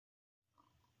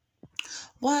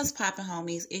What's poppin',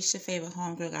 homies? It's your favorite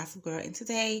homegirl, gossip girl, and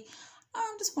today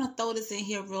I just want to throw this in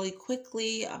here really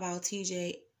quickly about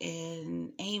TJ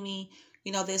and Amy.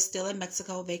 You know, they're still in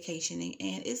Mexico vacationing,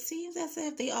 and it seems as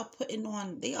if they are putting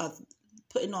on the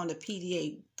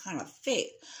PDA kind of thick.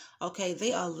 Okay,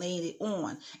 they are laying it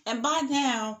on, and by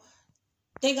now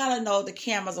they gotta know the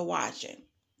cameras are watching.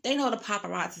 They know the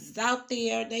paparazzi is out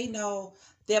there. They know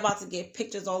they're about to get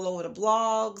pictures all over the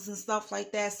blogs and stuff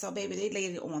like that. So, baby, they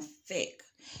laid it on thick.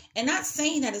 And not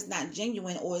saying that it's not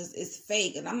genuine or it's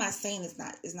fake. And I'm not saying it's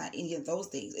not any of those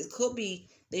things. It could be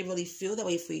they really feel that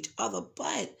way for each other.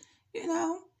 But, you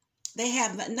know, they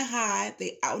have nothing to hide.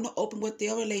 They out in the open with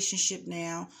their relationship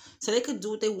now. So they could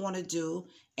do what they want to do.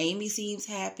 Amy seems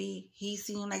happy. He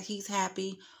seems like he's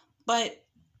happy. But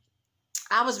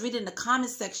I was reading the comment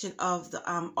section of the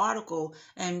article,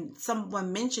 and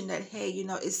someone mentioned that, hey, you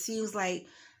know, it seems like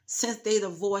since they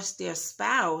divorced their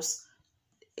spouse,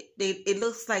 it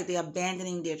looks like they're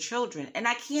abandoning their children. And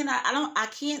I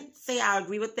can't say I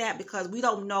agree with that, because we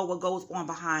don't know what goes on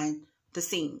behind the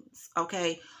scenes.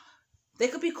 Okay, they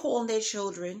could be calling their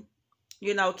children,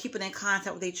 you know, keeping in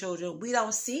contact with their children. We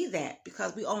don't see that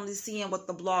because we only seeing what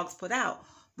the blogs put out.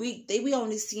 We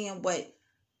only seeing what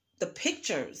the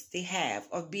pictures they have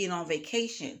of being on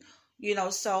vacation, you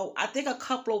know. So I think a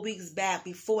couple of weeks back,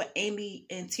 before Amy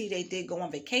and TJ did go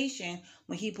on vacation,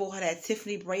 when he bought her that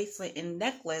Tiffany bracelet and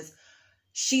necklace,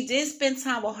 she did spend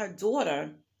time with her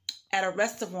daughter at a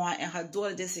restaurant, and her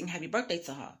daughter did sing happy birthday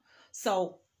to her.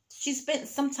 So she spent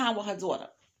some time with her daughter.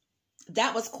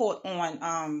 That was caught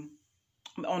on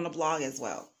the blog as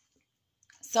well.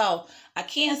 So I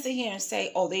can't sit here and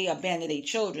say, oh, they abandoned their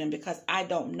children, because I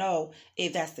don't know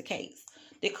if that's the case.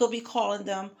 They could be calling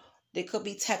them. They could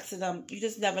be texting them. You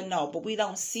just never know. But we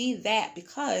don't see that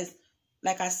because,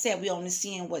 like I said, we only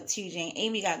seeing what TJ and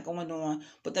Amy got going on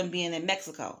with them being in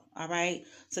Mexico. All right.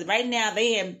 So right now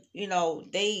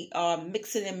they are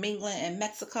mixing and mingling in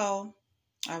Mexico.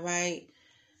 All right.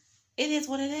 It is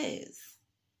what it is.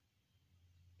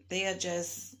 They are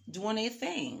just doing their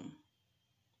thing.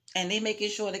 And they making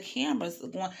sure the cameras are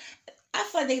going. I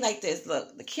feel like they like this.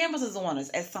 Look, the cameras is on us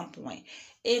at some point.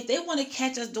 If they want to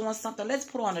catch us doing something, let's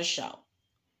put on a show.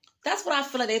 That's what I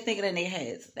feel like they're thinking in their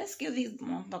heads. Let's give these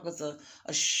motherfuckers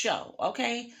a show,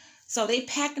 okay? So they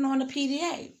packing on the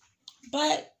PDA.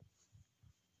 But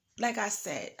like I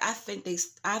said, I think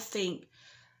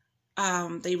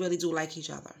they really do like each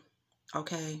other.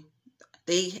 Okay?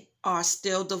 They are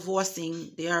still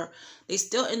divorcing. They're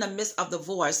still in the midst of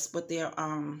divorce with their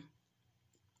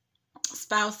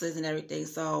spouses and everything.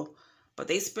 So, but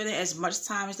they spending as much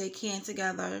time as they can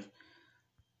together,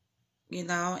 you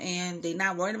know, and they're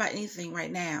not worrying about anything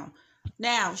right now.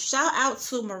 Now, shout out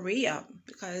to Maria,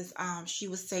 because she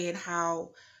was saying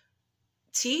how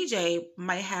TJ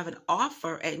might have an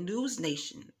offer at News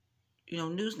Nation,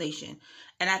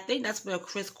 and I think that's where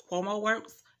Chris Cuomo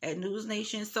works, at News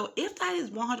Nation. So if that is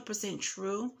 100%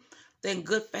 true, then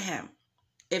good for him.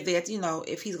 If that's,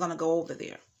 if he's going to go over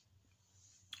there.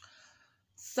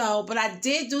 So, but I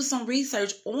did do some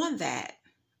research on that.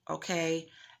 Okay.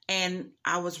 And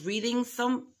I was reading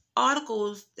some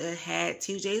articles that had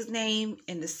TJ's name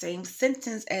in the same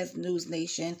sentence as News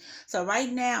Nation. So right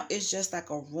now it's just like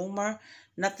a rumor.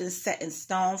 Nothing set in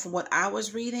stone from what I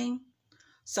was reading.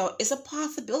 So it's a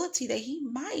possibility that he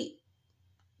might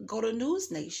go to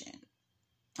News Nation.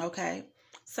 Okay.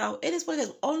 So it is what it is.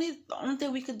 The only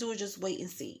thing we could do is just wait and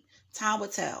see. Time will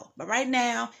tell. But right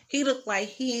now, he looked like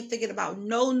he ain't thinking about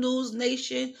no News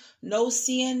Nation, no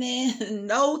CNN,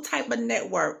 no type of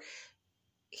network.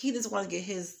 He just want to get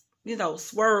his,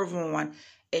 swerve on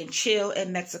and chill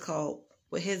in Mexico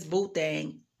with his boo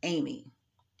thing, Amy.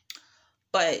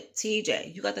 But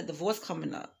TJ, you got the divorce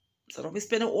coming up. So don't be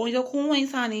spending all your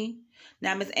coins, honey.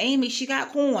 Now, Miss Amy, she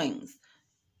got coins.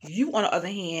 You, on the other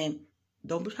hand,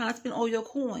 don't be trying to spend all your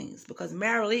coins, because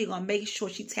Mary Lee gonna make sure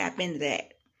she tap into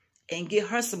that and get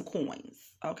her some coins,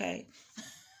 okay?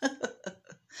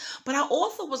 But I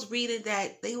also was reading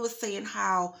that they were saying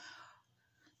how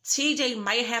TJ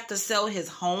might have to sell his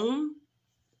home.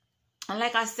 And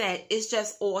like I said, it's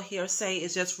just all hearsay.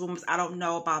 It's just rumors. I don't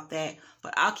know about that,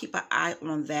 but I'll keep an eye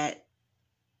on that.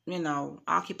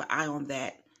 I'll keep an eye on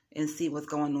that and see what's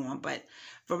going on. But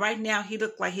for right now, he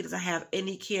looked like he doesn't have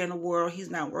any care in the world. He's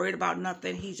not worried about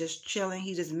nothing. He's just chilling.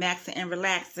 He's just maxing and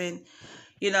relaxing,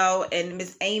 and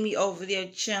Miss Amy over there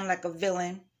chilling like a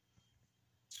villain.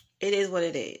 It is what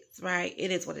it is, right?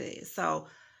 It is what it is. So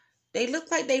they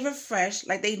look like they refreshed,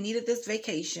 like they needed this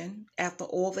vacation after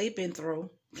all they've been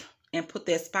through and put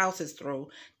their spouses through.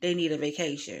 They need a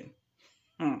vacation.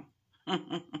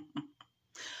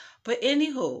 But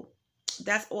anywho,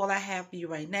 that's all I have for you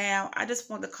right now. I just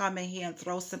want to come in here and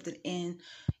throw something in,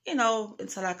 you know,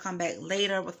 until I come back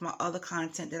later with my other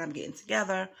content that I'm getting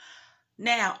together.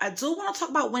 Now, I do want to talk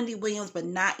about Wendy Williams, but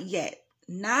not yet.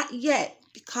 Not yet,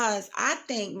 because I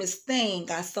think Miss Thing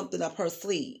got something up her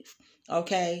sleeve,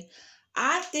 okay?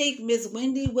 I think Miss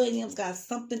Wendy Williams got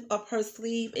something up her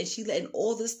sleeve, and she letting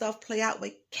all this stuff play out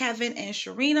with Kevin and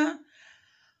Sharina.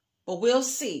 But we'll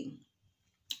see.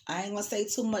 I ain't going to say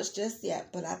too much just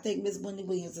yet, but I think Miss Wendy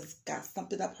Williams has got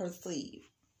something up her sleeve.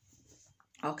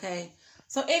 Okay?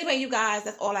 So anyway, you guys,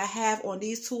 that's all I have on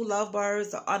these two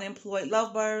lovebirds, the unemployed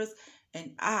lovebirds,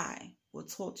 and I will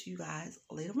talk to you guys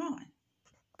later on.